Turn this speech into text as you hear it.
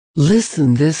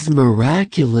Listen this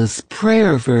miraculous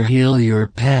prayer for heal your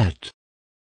pet.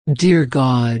 Dear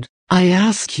God, I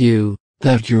ask you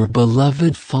that your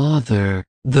beloved Father,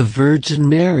 the Virgin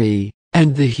Mary,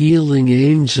 and the healing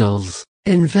angels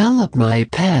envelop my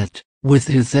pet with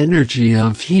his energy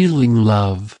of healing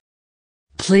love.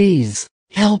 Please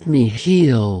help me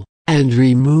heal and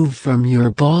remove from your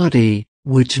body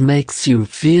which makes you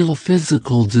feel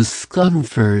physical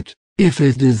discomfort, if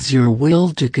it is your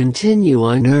will to continue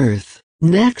on earth,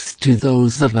 next to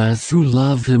those of us who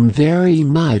love him very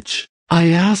much. I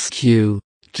ask you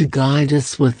to guide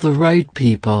us with the right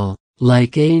people,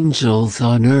 like angels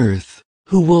on earth,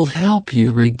 who will help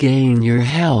you regain your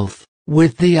health,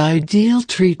 with the ideal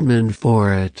treatment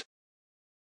for it.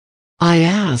 I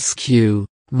ask you,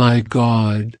 my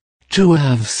God, to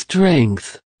have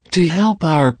strength, to help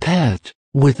our pet,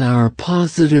 with our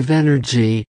positive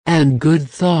energy, and good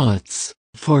thoughts,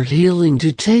 for healing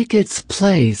to take its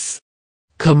place.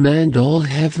 Command all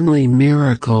heavenly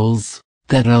miracles,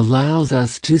 that allows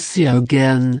us to see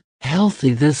again,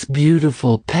 healthy this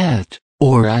beautiful pet,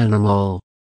 or animal.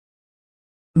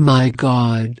 My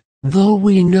God, though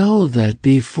we know that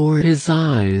before his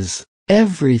eyes,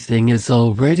 everything is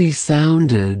already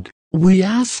sounded, we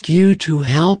ask you to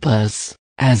help us,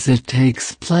 as it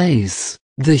takes place,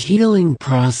 the healing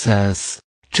process,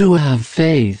 to have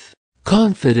faith,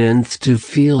 confidence to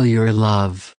feel your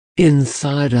love,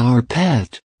 inside our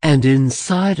pet, and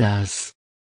inside us.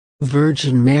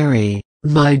 Virgin Mary,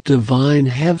 my divine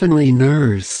heavenly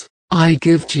nurse, I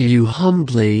give to you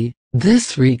humbly,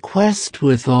 this request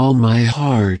with all my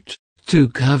heart, to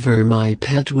cover my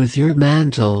pet with your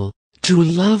mantle, to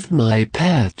love my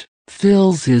pet,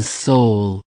 fills his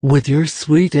soul, with your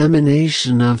sweet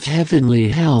emanation of heavenly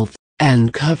health,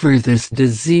 and cover this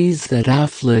disease that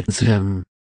afflicts him.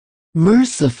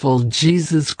 Merciful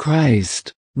Jesus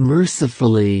Christ,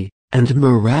 mercifully, and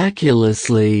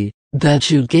miraculously,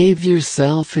 that you gave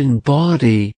yourself in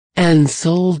body and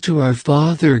soul to our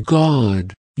Father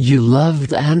God, you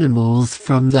loved animals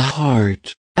from the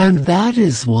heart, and that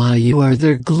is why you are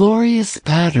their glorious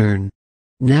pattern.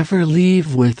 Never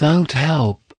leave without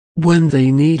help, when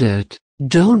they need it,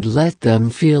 don't let them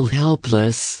feel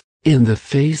helpless, in the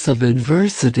face of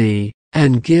adversity,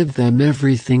 and give them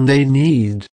everything they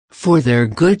need, for their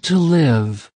good to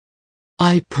live.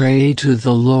 I pray to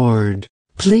the Lord,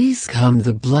 please come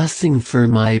the blessing for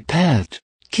my pet,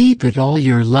 keep it all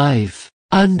your life,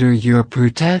 under your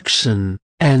protection,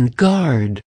 and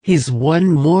guard, he's one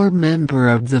more member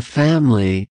of the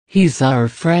family, he's our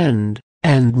friend,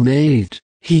 and mate,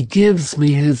 he gives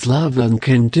me his love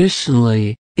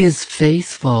unconditionally, is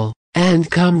faithful, and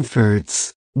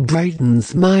comforts,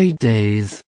 brightens my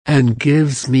days, and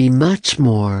gives me much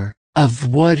more, of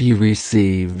what he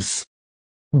receives.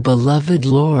 Beloved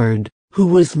Lord, who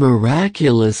was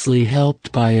miraculously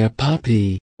helped by a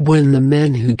puppy, when the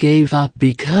men who gave up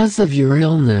because of your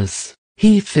illness,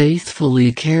 he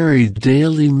faithfully carried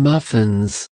daily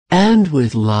muffins, and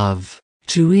with love,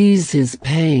 to ease his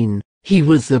pain, he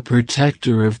was the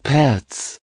protector of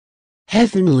pets.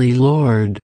 Heavenly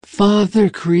Lord, Father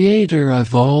Creator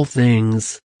of all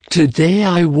things, today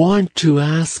I want to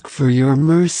ask for your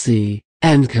mercy,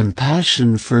 and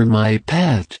compassion for my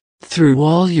pet, through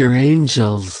all your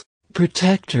angels,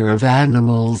 protector of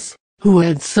animals, who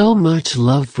had so much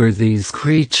love for these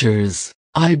creatures.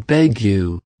 I beg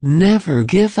you, never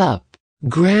give up,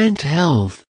 grant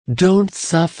health, don't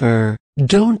suffer,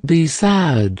 don't be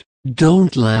sad,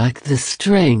 don't lack the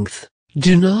strength,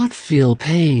 do not feel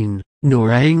pain,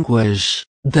 nor anguish,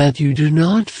 that you do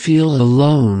not feel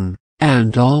alone,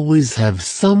 and always have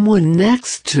someone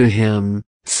next to him,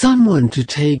 someone to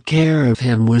take care of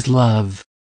him with love.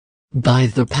 By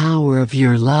the power of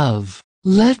your love,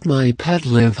 let my pet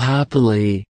live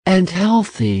happily, and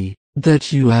healthy,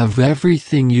 that you have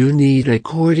everything you need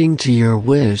according to your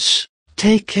wish.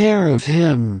 Take care of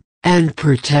him, and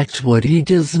protect what he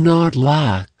does not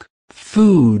lack,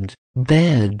 food,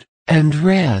 bed, and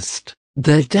rest,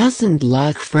 that doesn't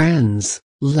lack friends,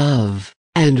 love,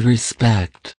 and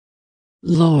respect.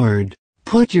 Lord,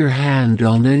 put your hand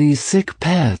on any sick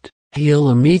pet, heal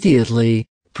immediately,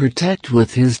 protect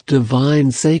with his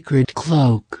divine sacred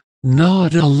cloak,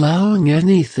 not allowing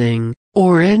anything,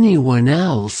 or anyone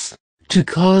else, to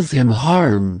cause him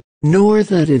harm, nor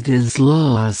that it is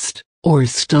lost, or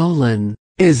stolen,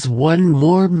 is one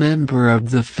more member of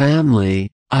the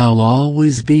family. I'll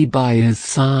always be by his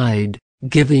side,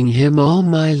 giving him all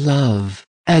my love,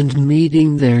 and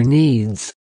meeting their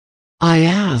needs. I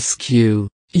ask you,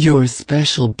 your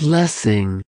special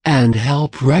blessing, and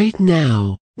help right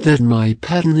now, that my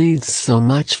pet needs so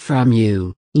much from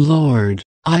you, Lord.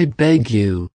 I beg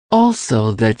you,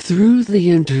 also that through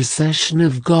the intercession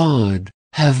of God,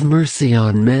 have mercy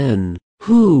on men,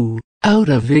 who, out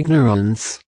of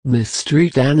ignorance,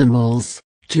 mistreat animals,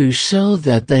 to show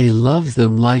that they love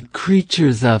them like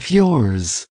creatures of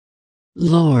yours.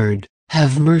 Lord,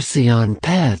 have mercy on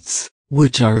pets,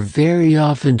 which are very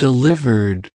often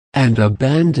delivered, and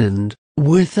abandoned,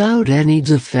 without any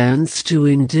defense to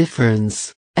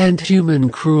indifference, and human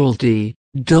cruelty.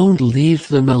 Don't leave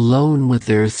them alone with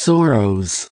their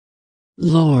sorrows.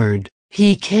 Lord,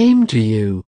 he came to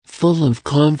you, full of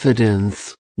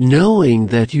confidence, knowing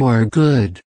that you are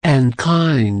good and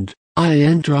kind. I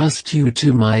entrust you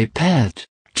to my pet,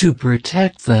 to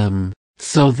protect them,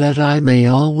 so that I may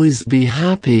always be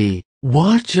happy.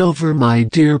 Watch over my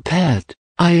dear pet,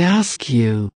 I ask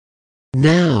you.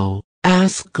 Now,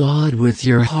 ask God with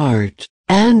your heart,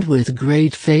 and with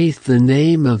great faith the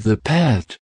name of the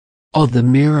pet. All the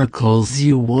miracles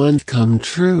you want come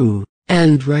true,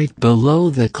 and write below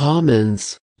the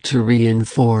comments, to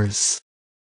reinforce.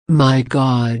 My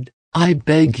God, I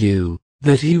beg you,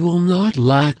 that he will not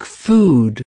lack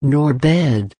food, nor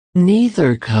bed,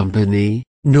 neither company,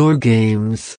 nor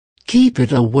games. Keep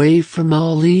it away from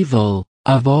all evil,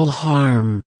 of all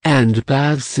harm, and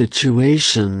bad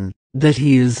situation, that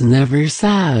he is never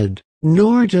sad,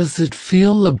 nor does it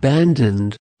feel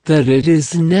abandoned, that it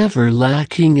is never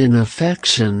lacking in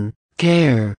affection,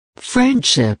 care,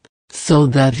 friendship, so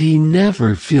that he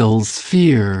never feels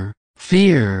fear,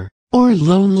 or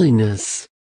loneliness.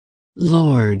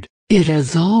 Lord, it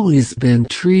has always been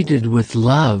treated with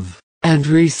love and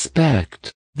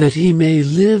respect, that he may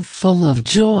live full of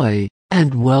joy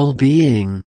and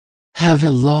well-being. Have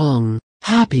a long,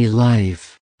 happy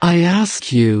life. I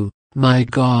ask you, my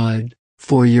God,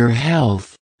 for your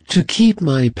health, to keep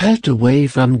my pet away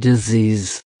from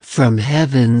disease. From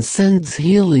heaven sends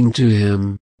healing to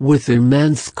him. With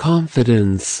immense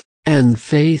confidence and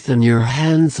faith in your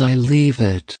hands I leave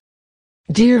it.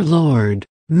 Dear Lord,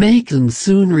 make him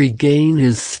soon regain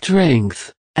his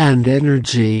strength and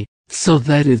energy, so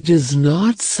that it does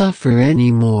not suffer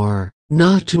anymore,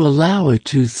 not to allow it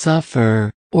to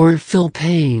suffer, or feel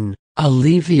pain.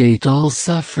 Alleviate all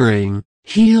suffering,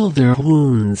 heal their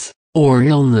wounds, or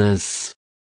illness.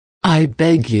 I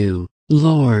beg you,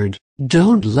 Lord,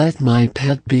 don't let my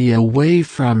pet be away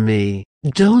from me.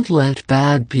 Don't let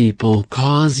bad people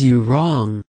cause you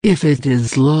wrong. If it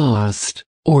is lost,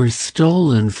 or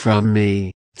stolen from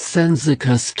me, sends a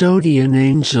custodian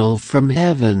angel from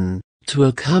heaven, to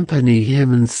accompany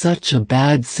him in such a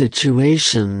bad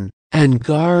situation, and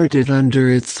guard it under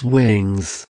its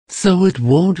wings, so it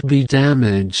won't be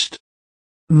damaged.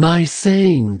 My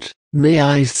saint, may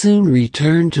I soon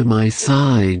return to my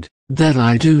side, that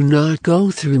I do not go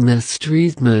through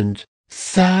mistreatment,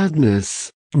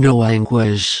 sadness, no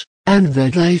anguish, and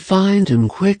that I find him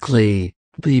quickly,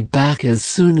 be back as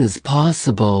soon as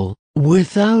possible,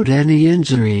 without any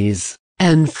injuries,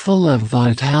 and full of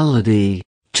vitality,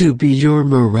 to be your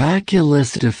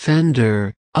miraculous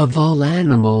defender of all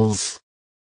animals.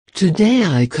 Today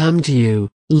I come to you,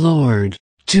 Lord,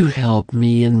 to help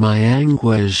me in my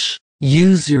anguish.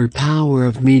 Use your power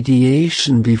of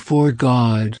mediation before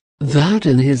God, that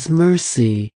in his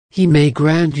mercy, he may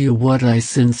grant you what I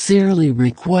sincerely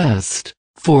request,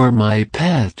 for my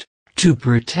pet, to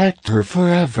protect her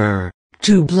forever,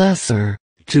 to bless her,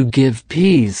 to give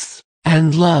peace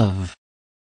and love.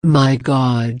 My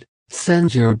God,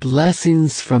 send your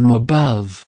blessings from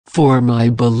above, for my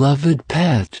beloved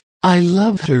pet. I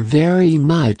love her very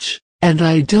much, and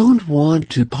I don't want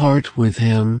to part with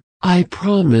him. I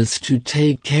promise to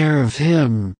take care of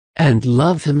him, and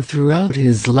love him throughout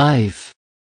his life.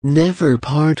 Never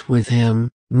part with him,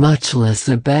 much less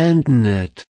abandon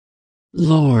it.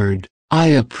 Lord, I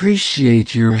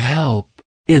appreciate your help.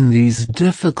 In these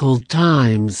difficult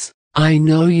times, I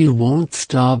know you won't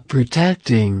stop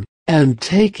protecting and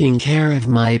taking care of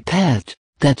my pet,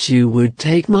 that you would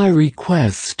take my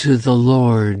requests to the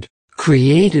Lord,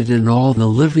 created in all the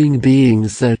living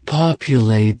beings that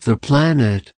populate the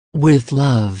planet, with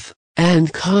love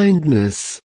and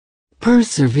kindness.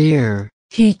 Persevere.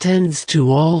 He tends to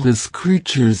all his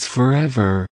creatures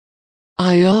forever.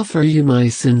 I offer you my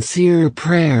sincere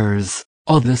prayers,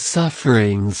 all the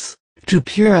sufferings, to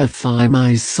purify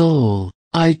my soul.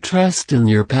 I trust in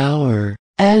your power,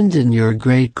 and in your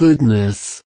great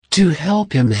goodness, to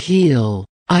help him heal.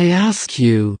 I ask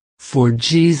you, for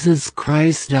Jesus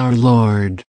Christ our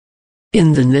Lord.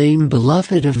 In the name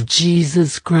beloved of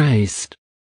Jesus Christ.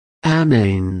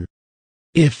 Amen.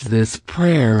 If this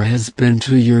prayer has been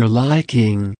to your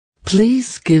liking,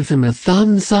 please give him a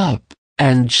thumbs up,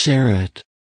 and share it.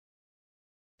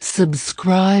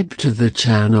 Subscribe to the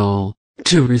channel,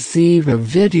 to receive a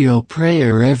video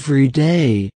prayer every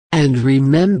day, and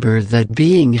remember that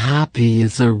being happy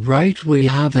is a right we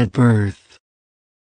have at birth.